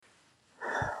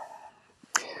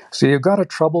So you've got a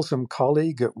troublesome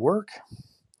colleague at work,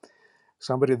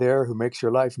 somebody there who makes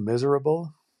your life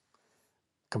miserable,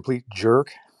 complete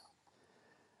jerk,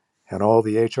 and all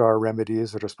the HR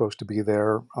remedies that are supposed to be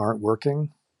there aren't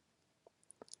working.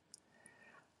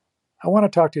 I want to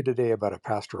talk to you today about a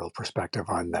pastoral perspective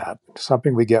on that,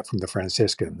 something we get from the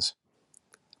Franciscans.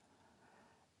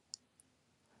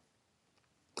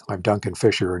 I'm Duncan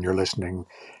Fisher, and you're listening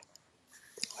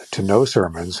to No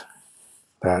Sermons,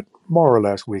 that more or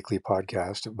less weekly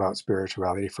podcast about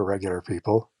spirituality for regular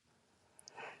people.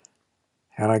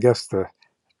 And I guess the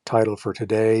title for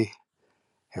today,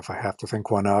 if I have to think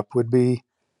one up, would be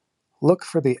Look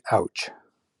for the Ouch.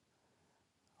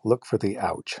 Look for the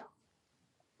ouch.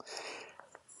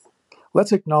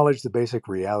 Let's acknowledge the basic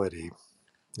reality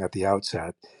at the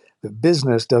outset that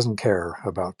business doesn't care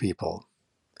about people.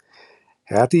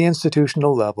 At the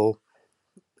institutional level,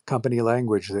 company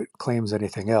language that claims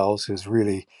anything else is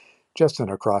really just an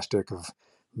acrostic of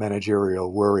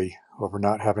managerial worry over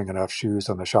not having enough shoes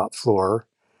on the shop floor.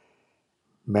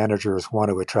 Managers want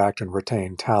to attract and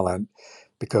retain talent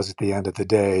because at the end of the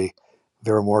day,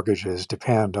 their mortgages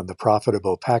depend on the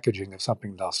profitable packaging of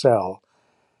something they'll sell.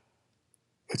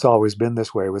 It's always been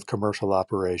this way with commercial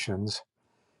operations.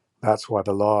 That's why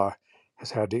the law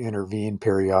has had to intervene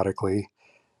periodically,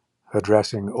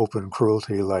 addressing open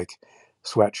cruelty like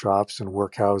sweatshops and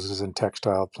workhouses and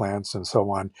textile plants and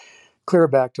so on, clear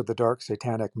back to the dark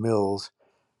satanic mills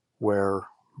where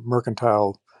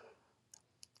mercantile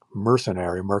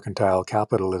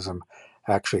capitalism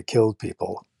actually killed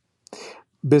people.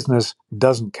 Business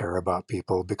doesn't care about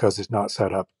people because it's not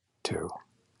set up to.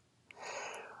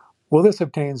 Well, this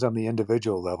obtains on the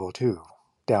individual level too,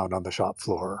 down on the shop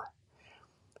floor.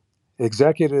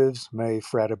 Executives may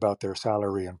fret about their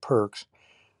salary and perks,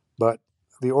 but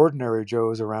the ordinary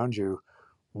Joes around you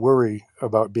worry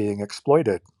about being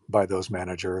exploited by those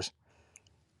managers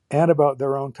and about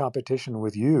their own competition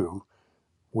with you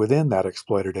within that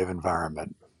exploitative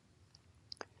environment.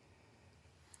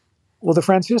 Well, the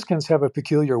Franciscans have a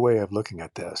peculiar way of looking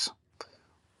at this.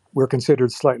 We're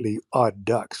considered slightly odd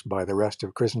ducks by the rest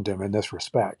of Christendom in this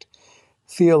respect.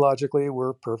 Theologically,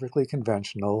 we're perfectly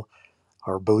conventional.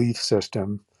 Our belief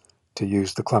system, to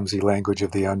use the clumsy language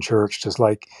of the unchurched, is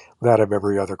like that of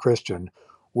every other Christian.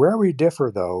 Where we differ,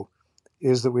 though,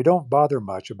 is that we don't bother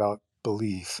much about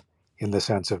belief in the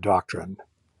sense of doctrine.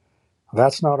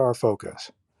 That's not our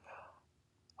focus.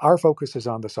 Our focus is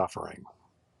on the suffering,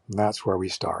 and that's where we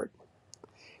start.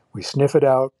 We sniff it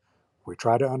out, we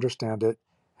try to understand it,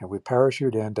 and we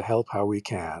parachute in to help how we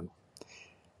can.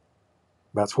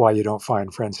 That's why you don't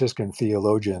find Franciscan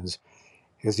theologians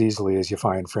as easily as you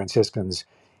find Franciscans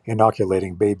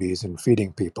inoculating babies and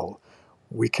feeding people.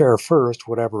 We care first,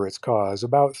 whatever its cause,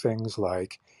 about things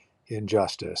like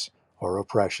injustice or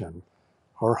oppression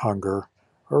or hunger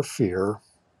or fear.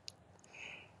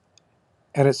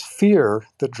 And it's fear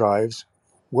that drives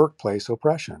workplace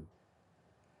oppression.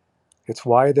 It's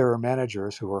why there are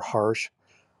managers who are harsh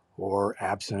or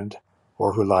absent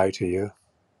or who lie to you.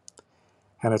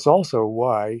 And it's also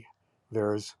why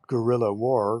there's guerrilla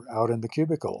war out in the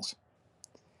cubicles.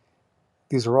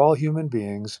 These are all human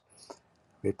beings.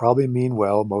 They probably mean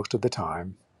well most of the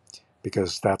time,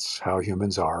 because that's how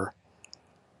humans are.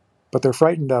 But they're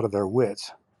frightened out of their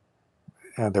wits,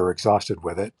 and they're exhausted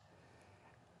with it.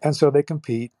 And so they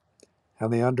compete,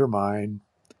 and they undermine,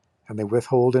 and they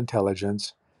withhold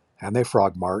intelligence, and they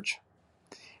frog march.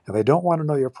 And they don't want to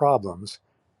know your problems,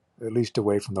 at least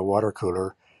away from the water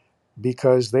cooler,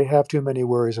 because they have too many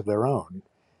worries of their own.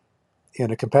 In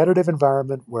a competitive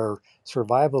environment where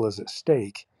survival is at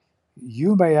stake,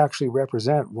 you may actually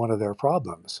represent one of their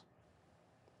problems.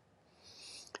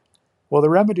 Well, the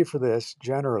remedy for this,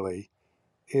 generally,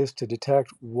 is to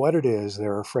detect what it is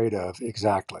they're afraid of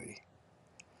exactly.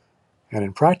 And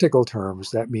in practical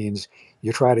terms, that means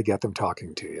you try to get them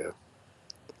talking to you.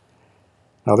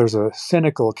 Now, there's a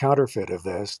cynical counterfeit of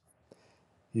this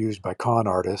used by con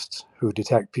artists who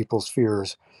detect people's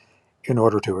fears in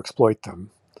order to exploit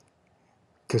them.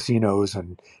 Casinos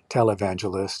and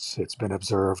televangelists, it's been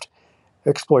observed,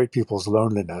 exploit people's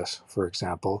loneliness, for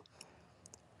example.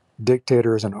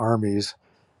 Dictators and armies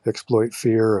exploit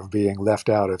fear of being left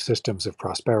out of systems of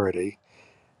prosperity.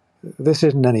 This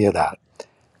isn't any of that.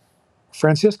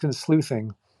 Franciscan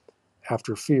sleuthing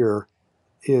after fear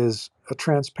is a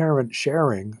transparent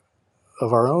sharing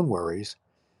of our own worries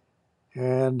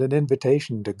and an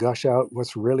invitation to gush out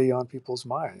what's really on people's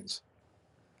minds.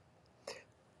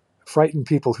 Frightened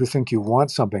people who think you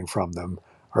want something from them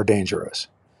are dangerous.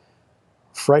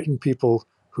 Frightened people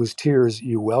whose tears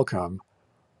you welcome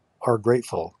are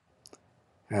grateful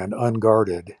and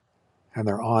unguarded, and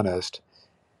they're honest,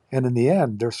 And in the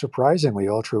end, they're surprisingly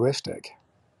altruistic.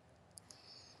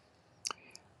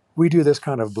 We do this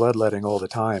kind of bloodletting all the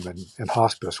time in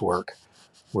hospice work,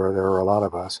 where there are a lot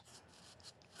of us.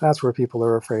 That's where people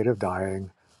are afraid of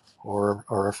dying or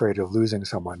are afraid of losing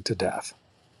someone to death.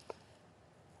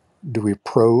 Do we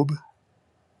probe?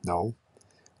 No.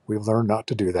 We've learned not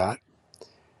to do that.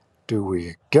 Do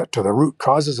we get to the root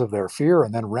causes of their fear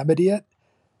and then remedy it?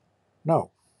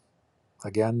 No.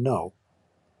 Again, no.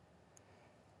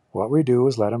 What we do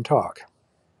is let them talk.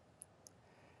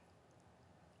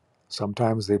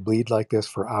 Sometimes they bleed like this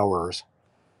for hours,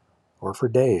 or for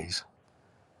days,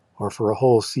 or for a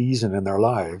whole season in their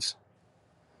lives.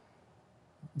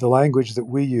 The language that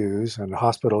we use, and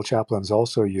hospital chaplains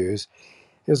also use,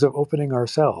 is of opening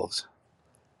ourselves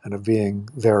and of being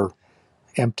their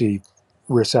empty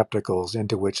receptacles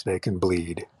into which they can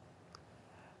bleed.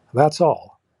 That's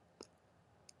all.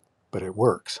 But it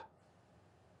works.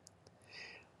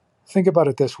 Think about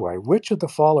it this way. Which of the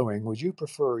following would you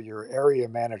prefer your area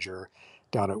manager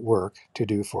down at work to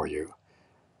do for you?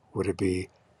 Would it be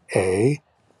A,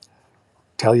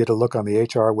 tell you to look on the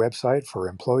HR website for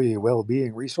employee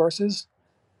well-being resources?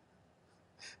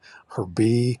 Or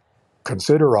B,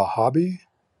 consider a hobby?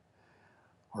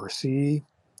 Or C,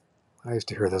 I used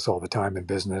to hear this all the time in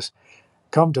business,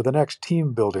 come to the next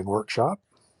team building workshop?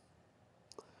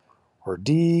 Or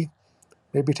D,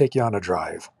 maybe take you on a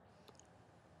drive,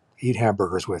 eat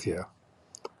hamburgers with you,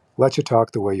 let you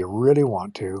talk the way you really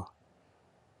want to,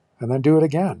 and then do it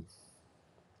again.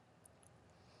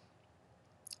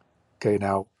 Okay,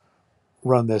 now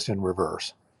run this in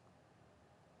reverse.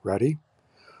 Ready?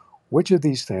 Which of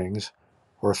these things,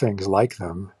 or things like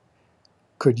them,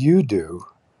 could you do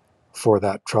for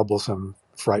that troublesome,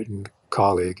 frightened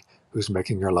colleague who's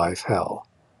making your life hell?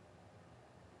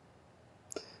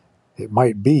 It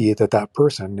might be that that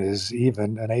person is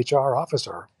even an HR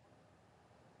officer.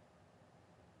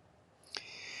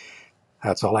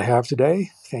 That's all I have today.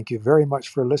 Thank you very much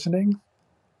for listening,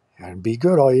 and be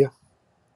good, all you.